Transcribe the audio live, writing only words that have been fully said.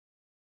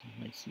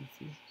Hey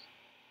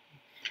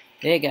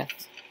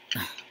guys.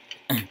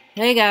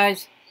 Hey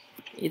guys.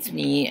 It's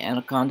me,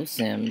 Anaconda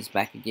Sims,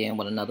 back again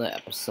with another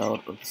episode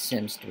of The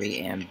Sims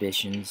 3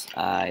 Ambitions.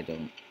 I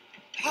don't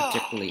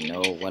particularly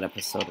know what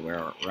episode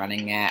we're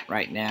running at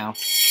right now.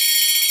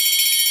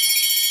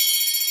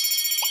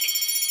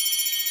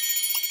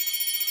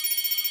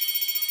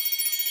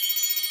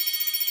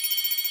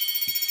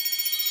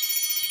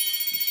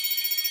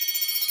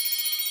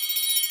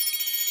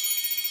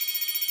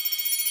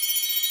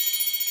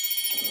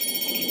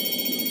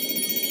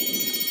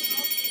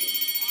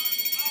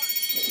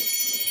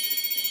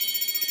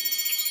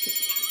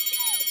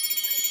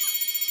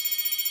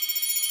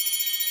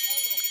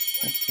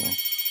 Let's go.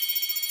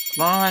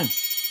 Come on,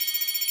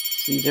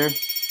 Cesar.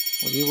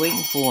 What are you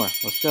waiting for?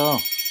 Let's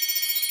go.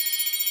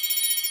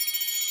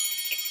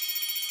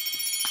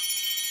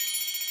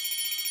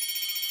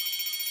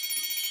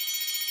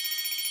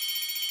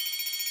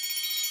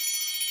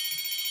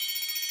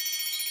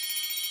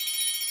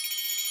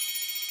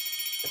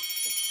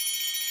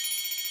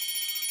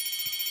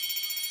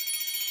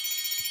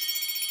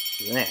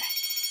 There.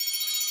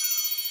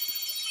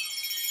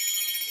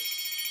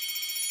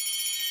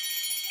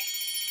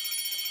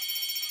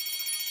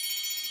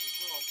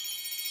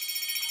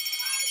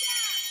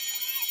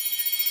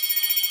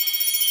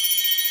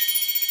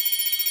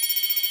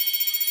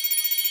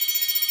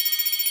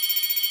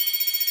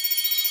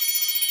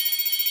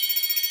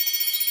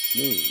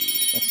 Ooh,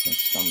 that's my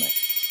stomach.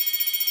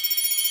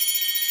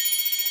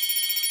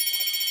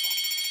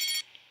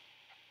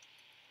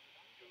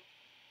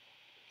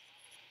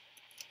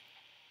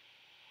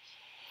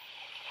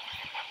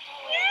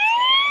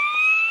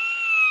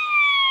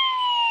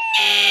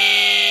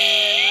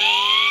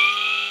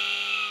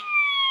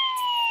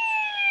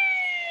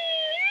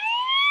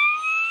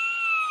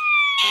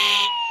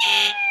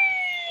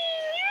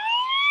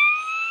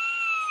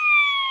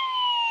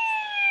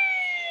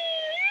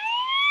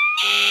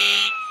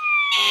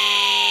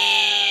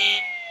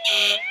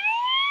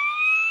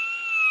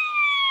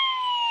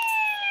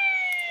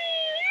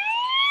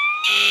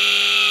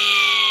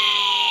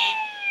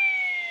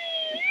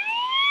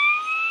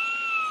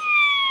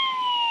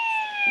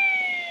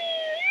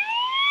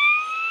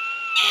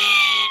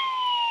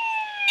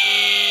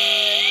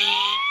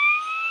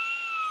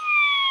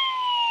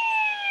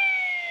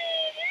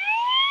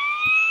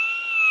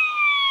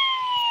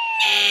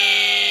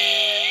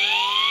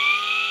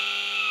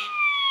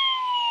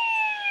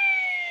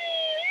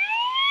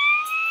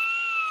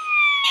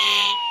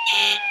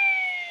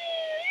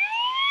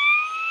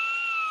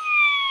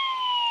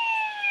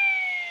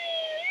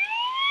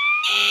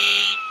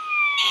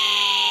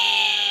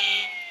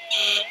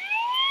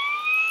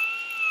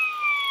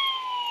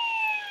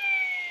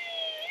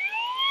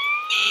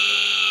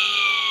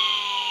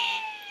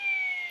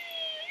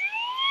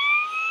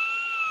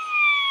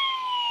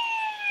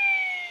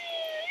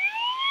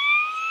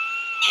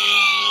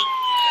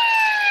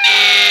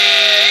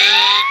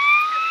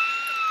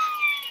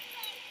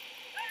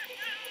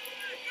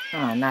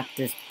 Oh, not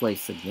this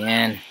place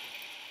again.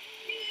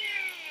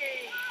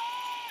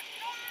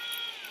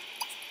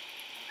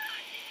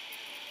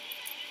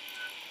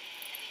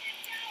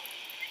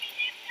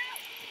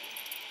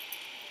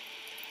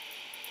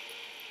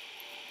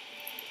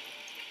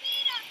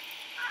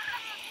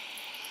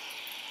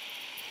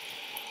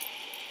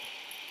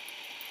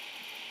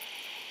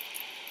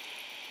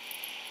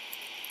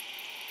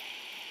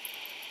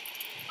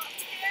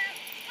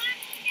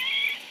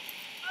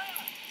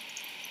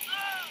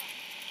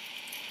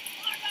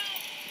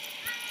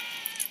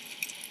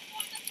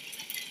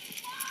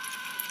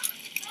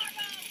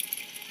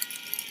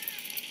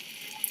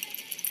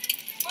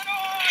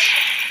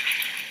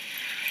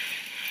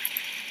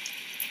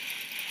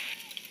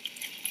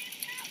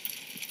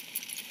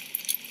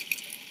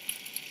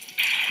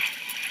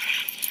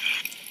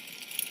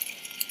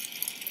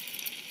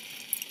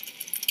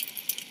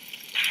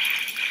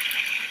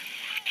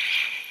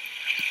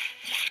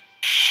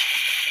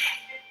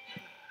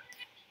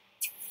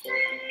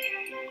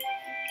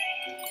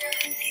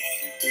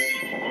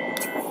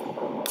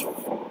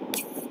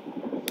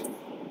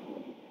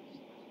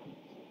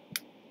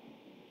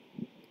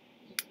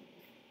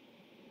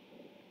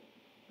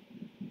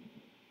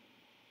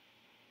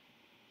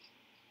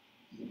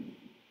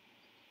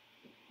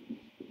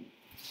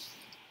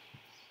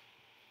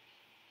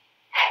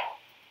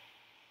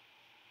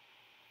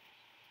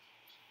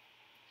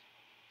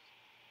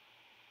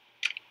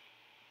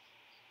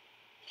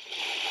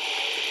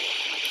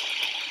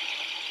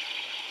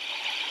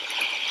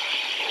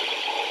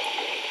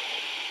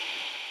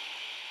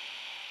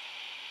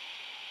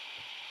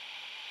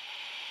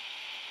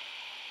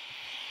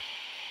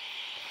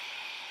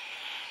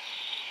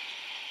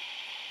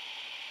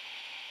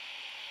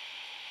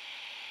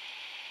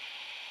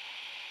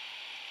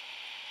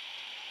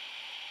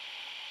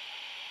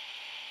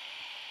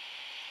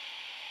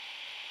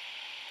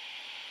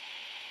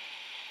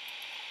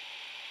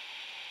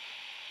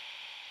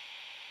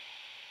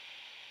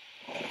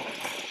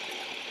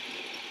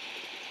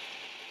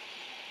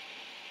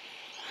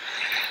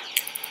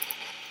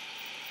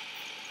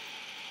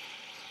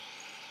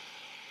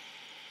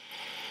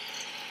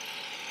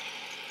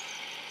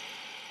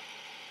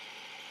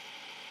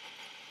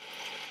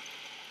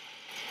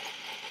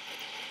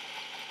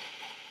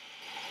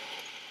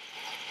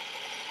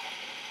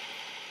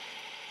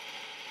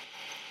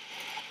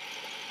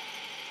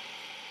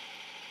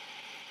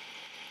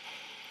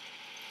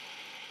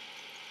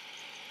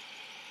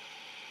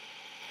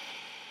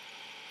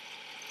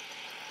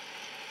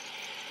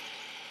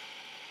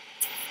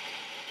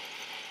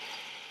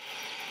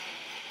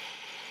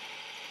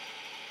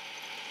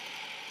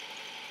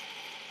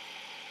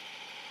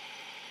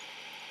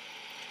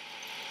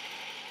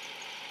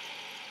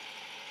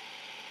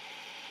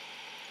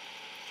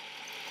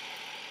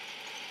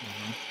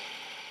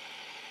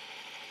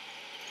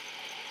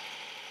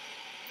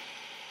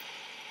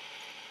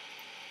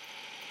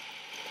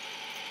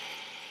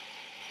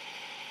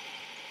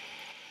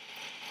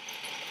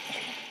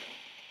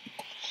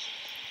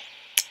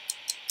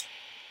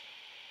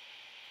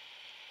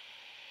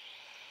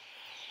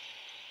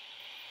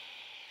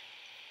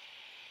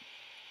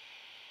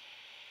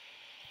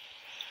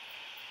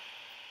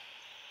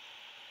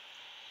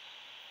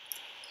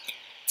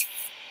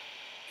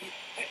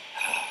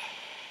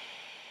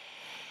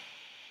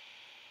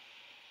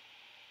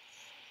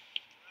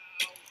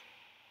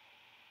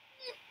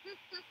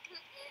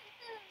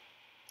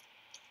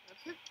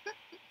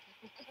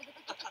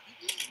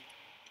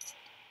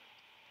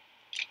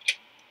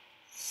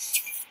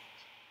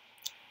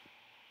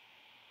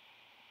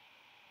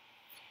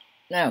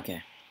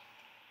 Okay.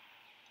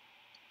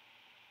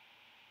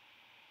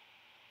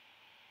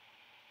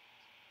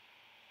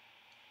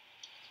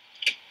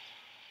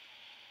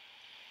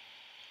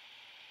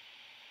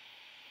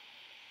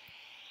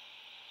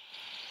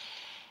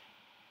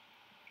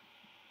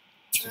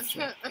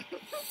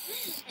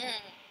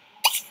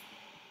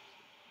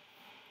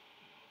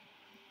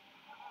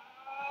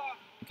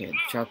 Okay, the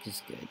truck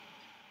is good.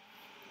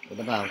 What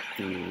about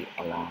the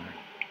alarm?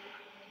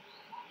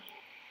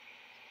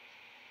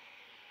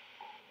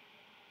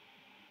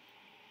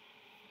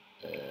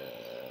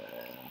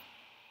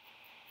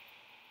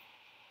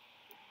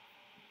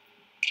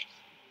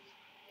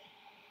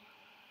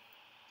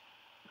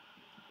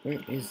 Where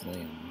is the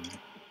alarm?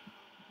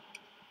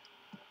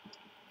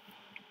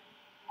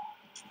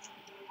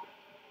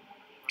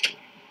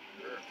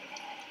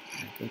 I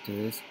go to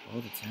this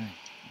all the time.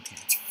 Okay.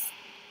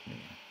 There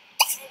we go.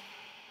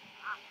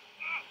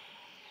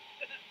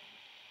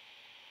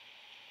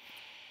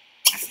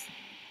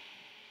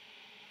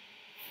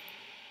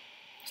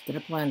 Instead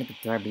of playing the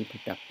guitar, be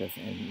productive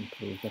and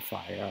improve the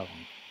fire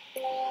alarm.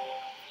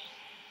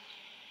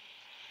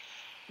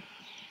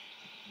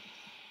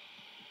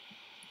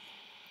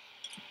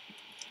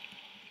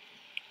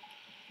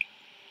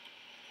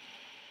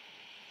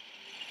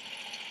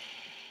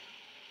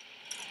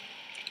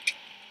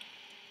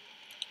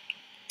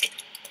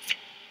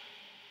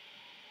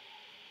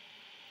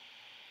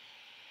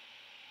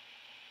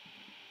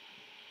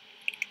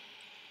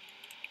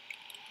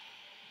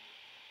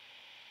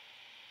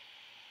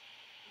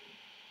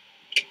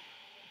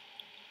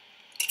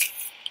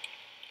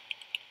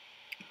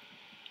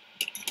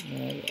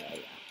 Yeah.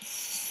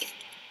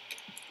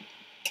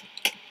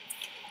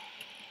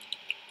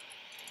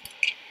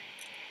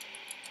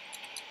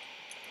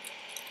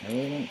 I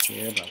really don't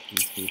care about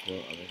these people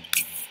other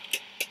than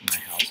my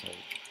household.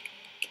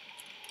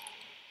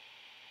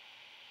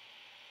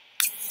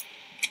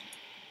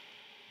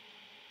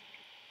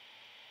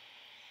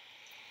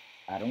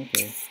 I don't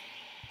care.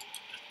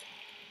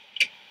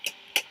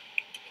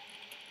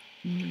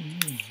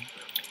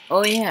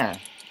 Oh yeah.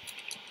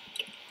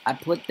 I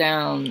put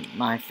down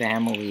my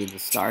family, the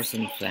Star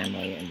Sims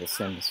family, in The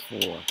Sims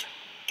 4.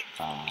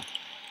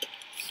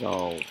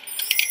 So...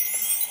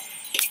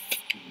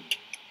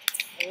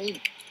 Hey,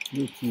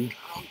 Yuki.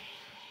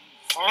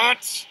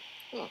 What?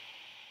 Oh,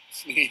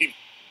 Sneed.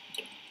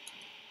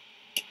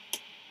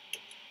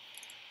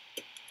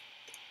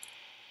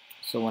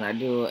 So when I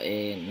do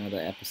another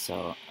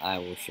episode, I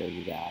will show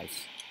you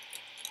guys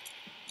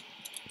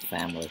the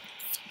family.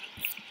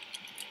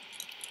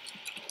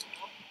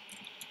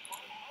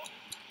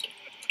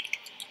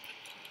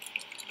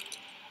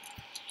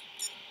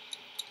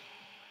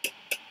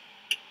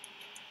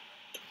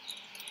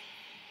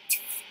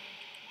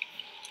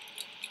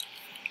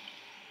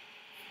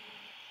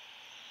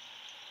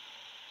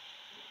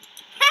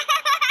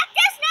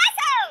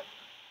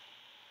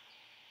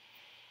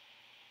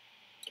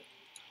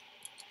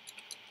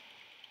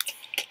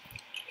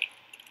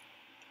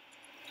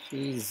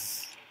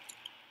 She's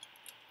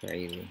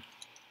crazy.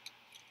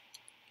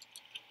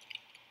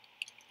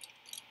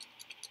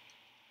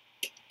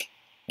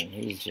 And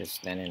he's just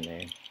standing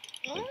there.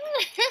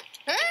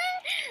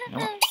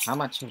 How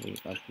much have we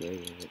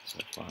upgraded it so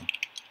far?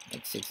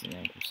 Like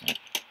 69%.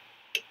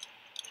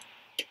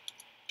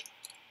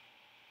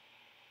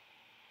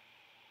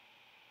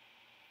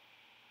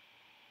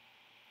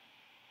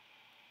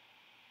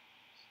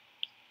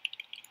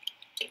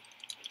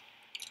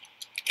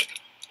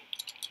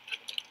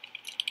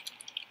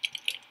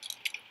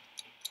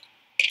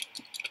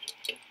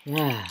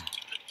 Yeah.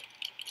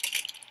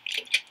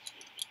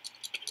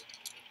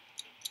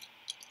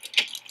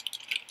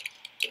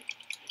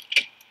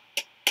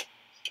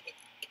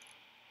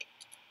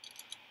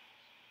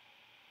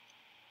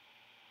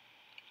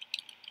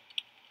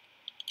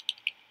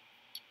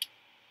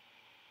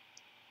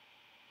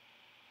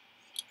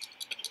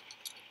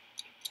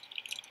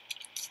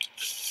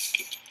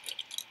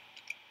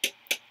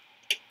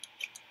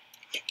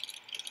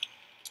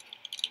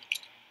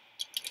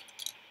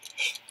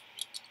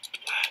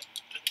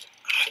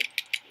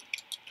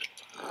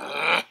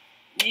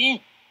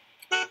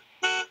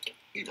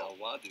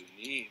 Idawadu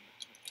Neem.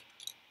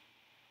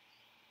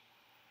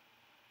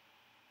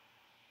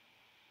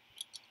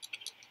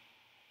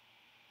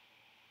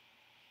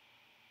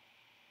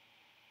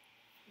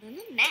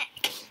 Lemon Mac.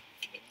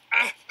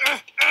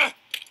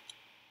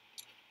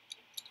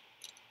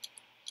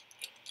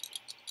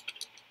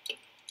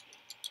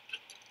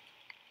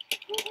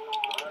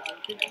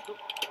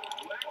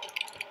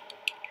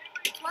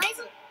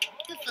 Liza,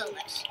 the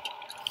foolish.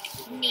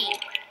 Me,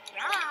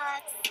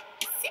 rocks.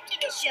 Sicky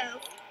the show.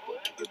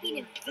 Looking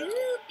a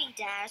voopy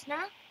dasna.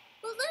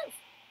 Baloof.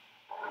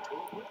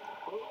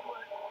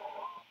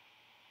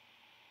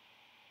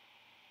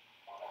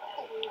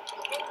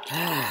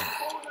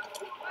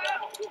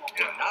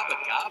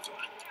 Ganabagava.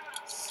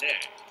 Se.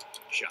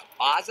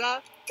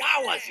 Shabaza.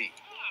 Dawazi.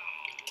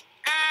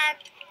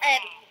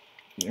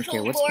 Okay,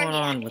 what's going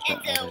on with the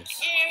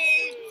others?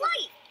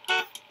 Light.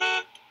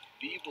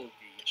 Beeble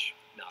Beach.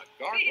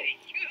 Nagargo.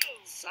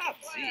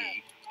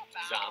 Sabzi,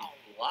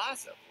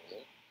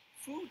 zamplausible,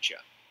 fuja.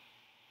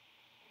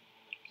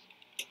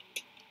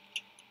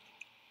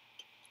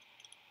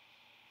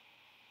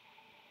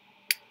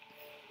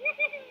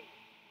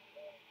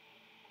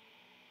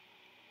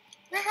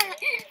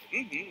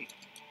 Mm-hmm.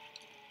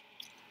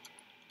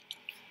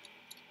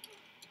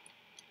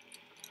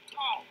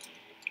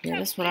 Yeah,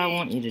 that's what I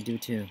want you to do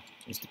too,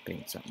 is to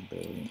paint something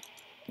brilliant.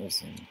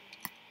 Listen.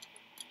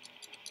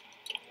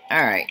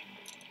 Alright,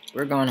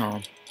 we're going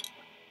home.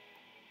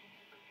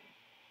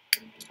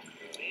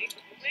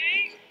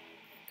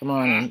 Come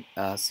on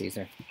in,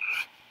 Cesar.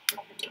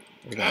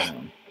 We're going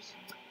home.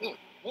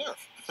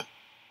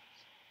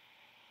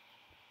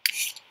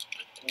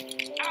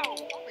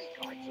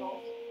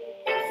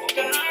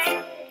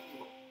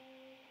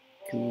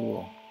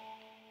 Cool.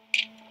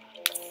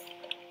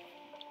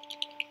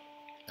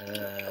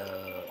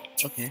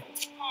 Okay.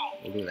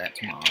 We'll do that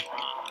tomorrow.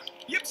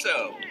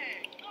 Yipso.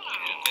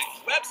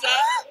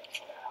 Website.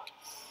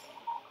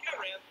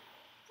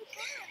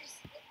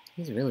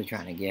 He's really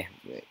trying to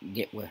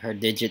get with her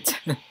digits.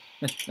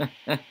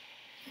 And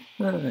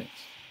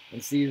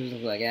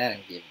Caesar's like, I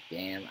don't give a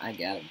damn. I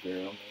got a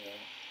girl, man.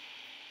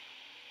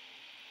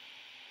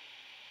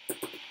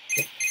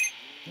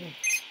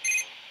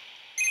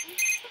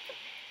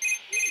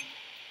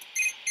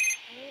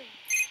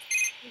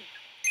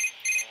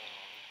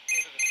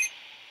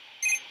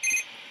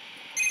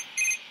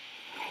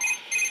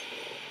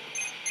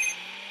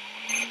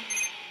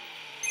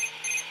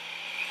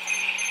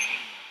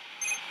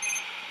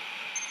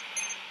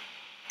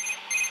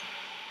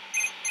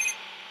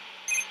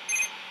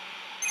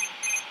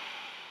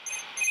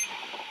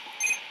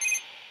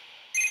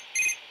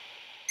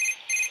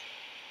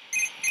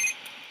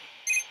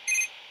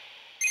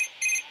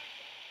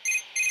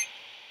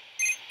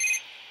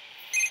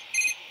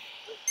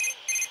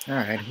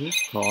 Alright, who's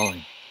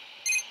calling?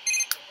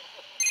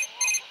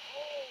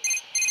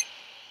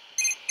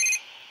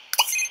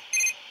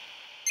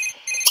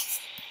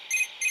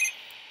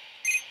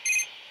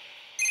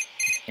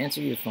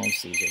 Answer your phone,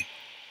 Cesar.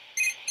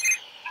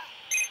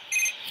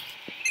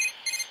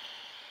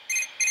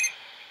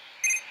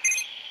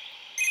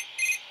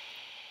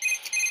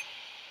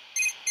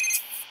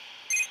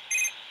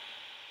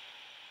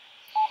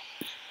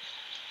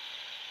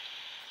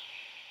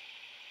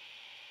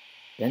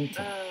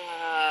 Benton.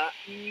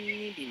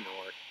 Maybe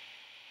north.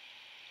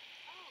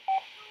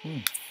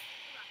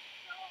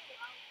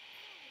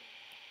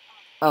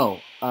 Oh,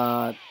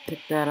 pick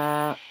that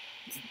up.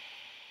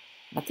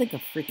 I think a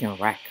freaking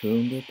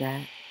raccoon did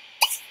that.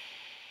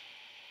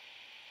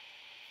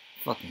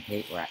 Fucking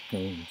hate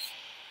raccoons.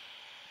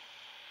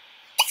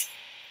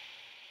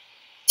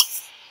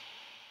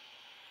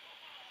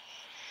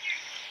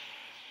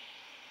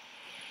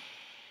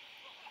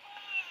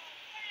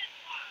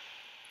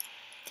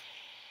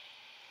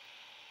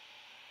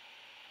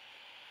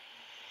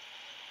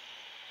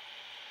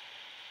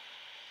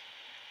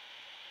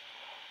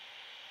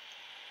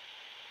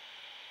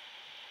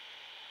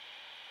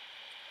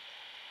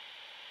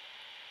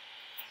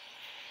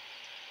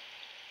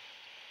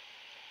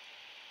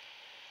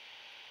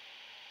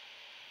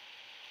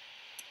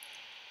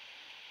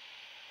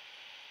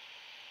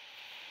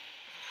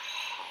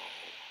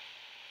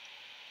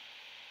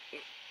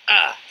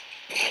 Ah.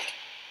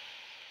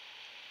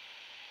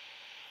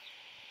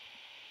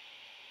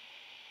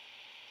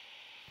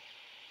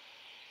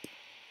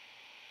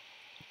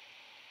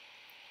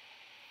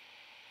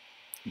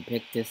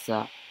 Pick this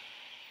up.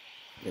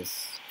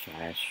 This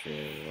trash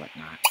or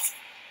whatnot.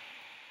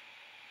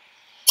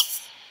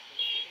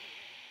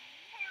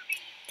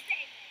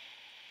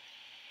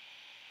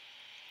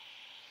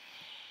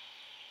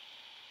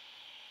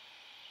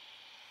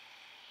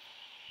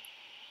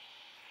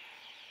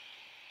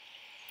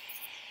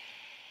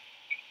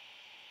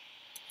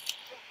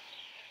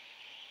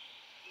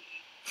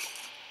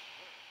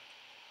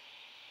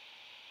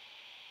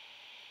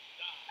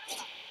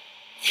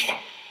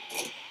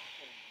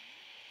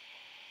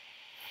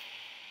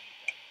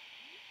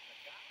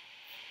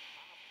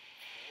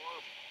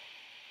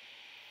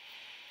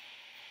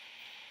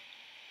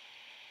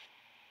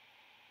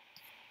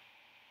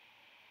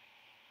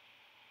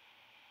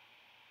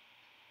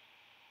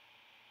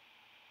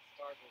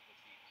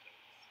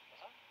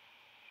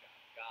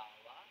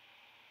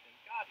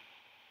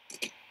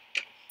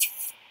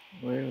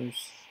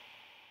 Where's...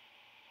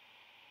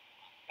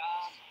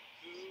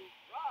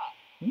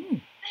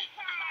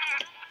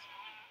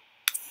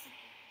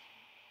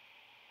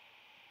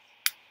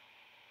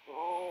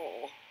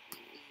 Oh,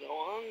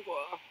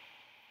 Zoangua.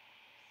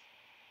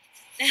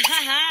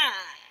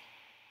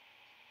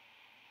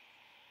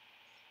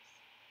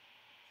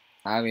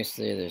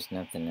 Obviously, there's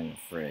nothing in the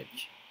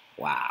fridge.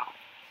 Wow.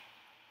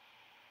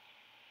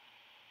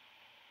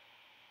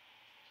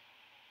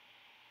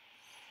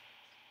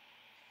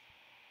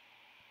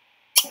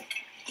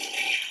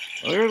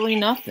 Literally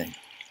nothing.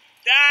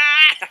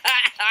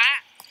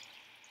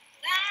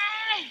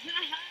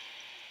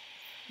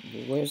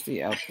 Where's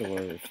the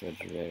outdoor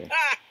refrigerator?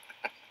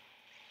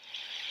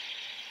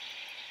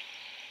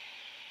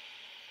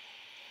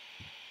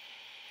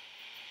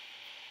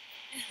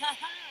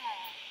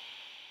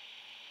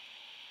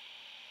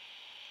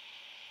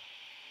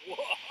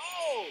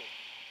 Whoa!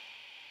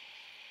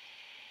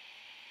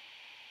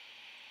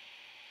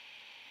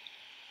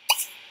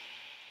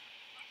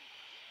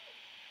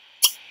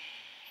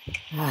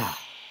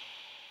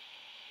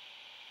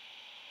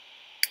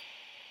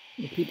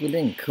 The people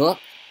didn't cook?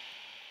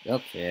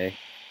 Okay.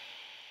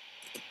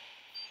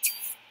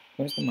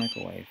 Where's the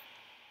microwave?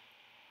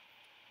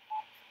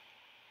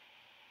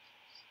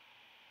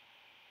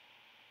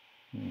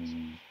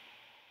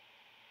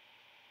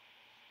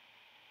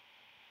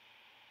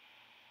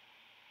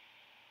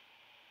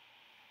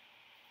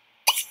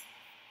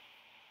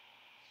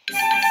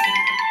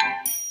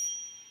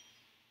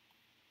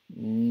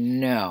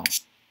 No.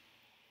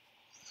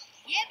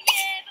 Yeb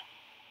yeb.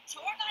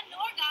 Chorga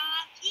norga.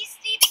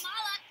 Isti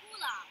mala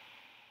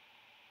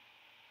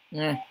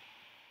kula.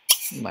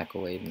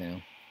 Microwave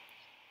now.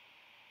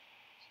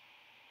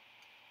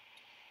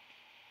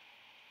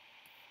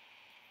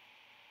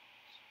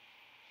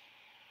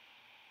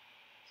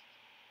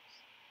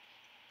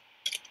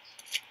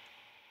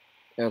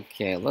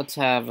 Okay, let's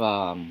have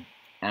Anna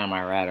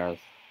Ryder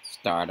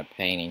start a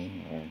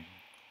painting, or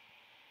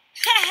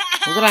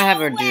we're gonna have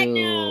her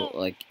do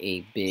like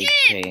a big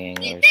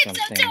painting or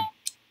something.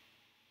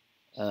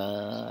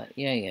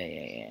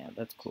 Yeah.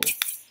 That's cool.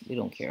 We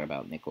don't care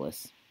about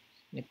Nicholas.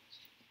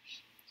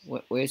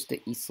 Where's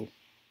the easel?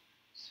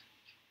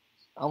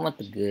 I want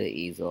the good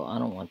easel. I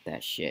don't want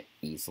that shit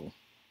easel.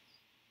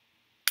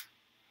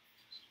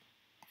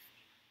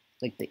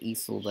 Like the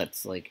easel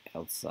that's like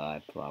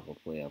outside,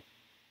 probably. I'll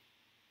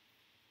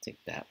take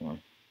that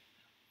one.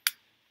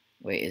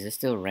 Wait, is it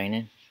still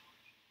raining?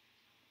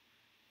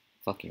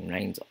 Fucking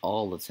rains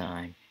all the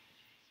time.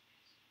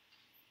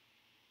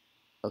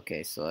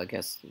 Okay, so I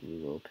guess we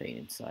will paint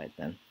inside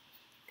then,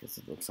 because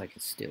it looks like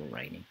it's still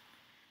raining.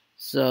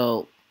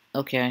 So,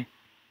 okay.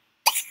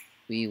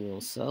 We will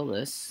sell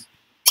this.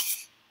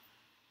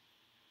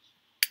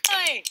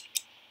 Hey!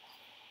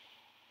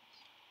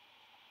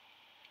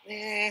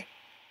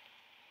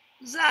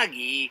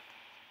 Zaggy.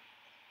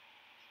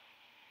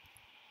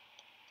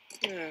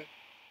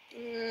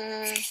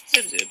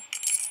 Zip zip.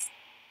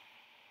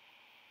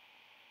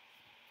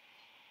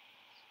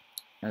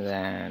 And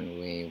then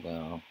we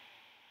will...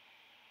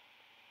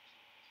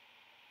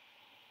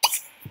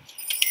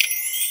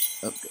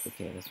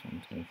 Okay, that's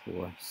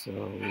 124. So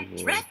we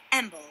will Ref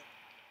Emble.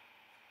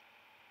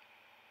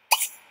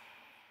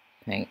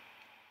 paint.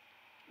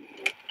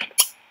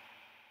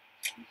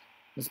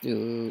 Let's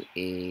do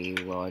a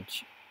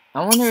large...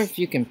 I wonder if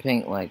you can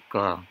paint like...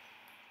 Oh,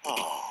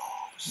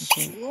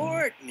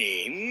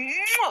 Slortney.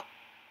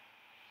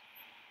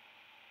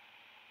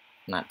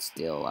 Not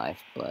still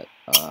life, but...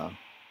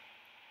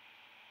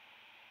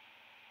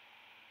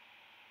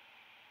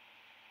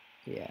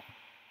 yeah.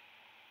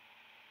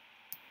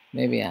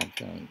 Maybe I've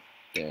done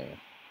the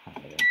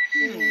higher.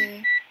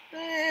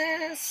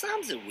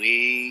 Some's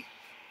away.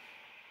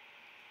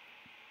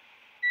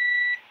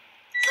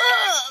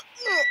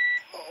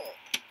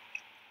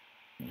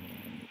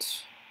 And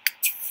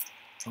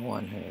I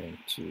want her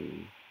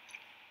to...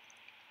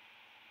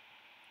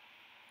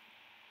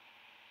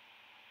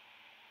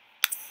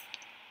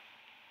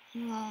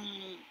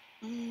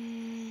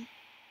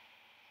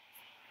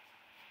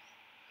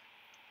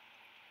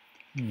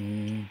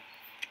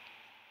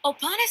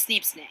 Opana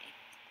Sneepsnay.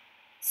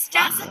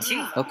 Stasa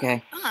too.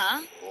 Okay.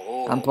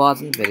 I'm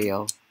pausing the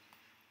video.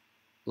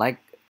 Like,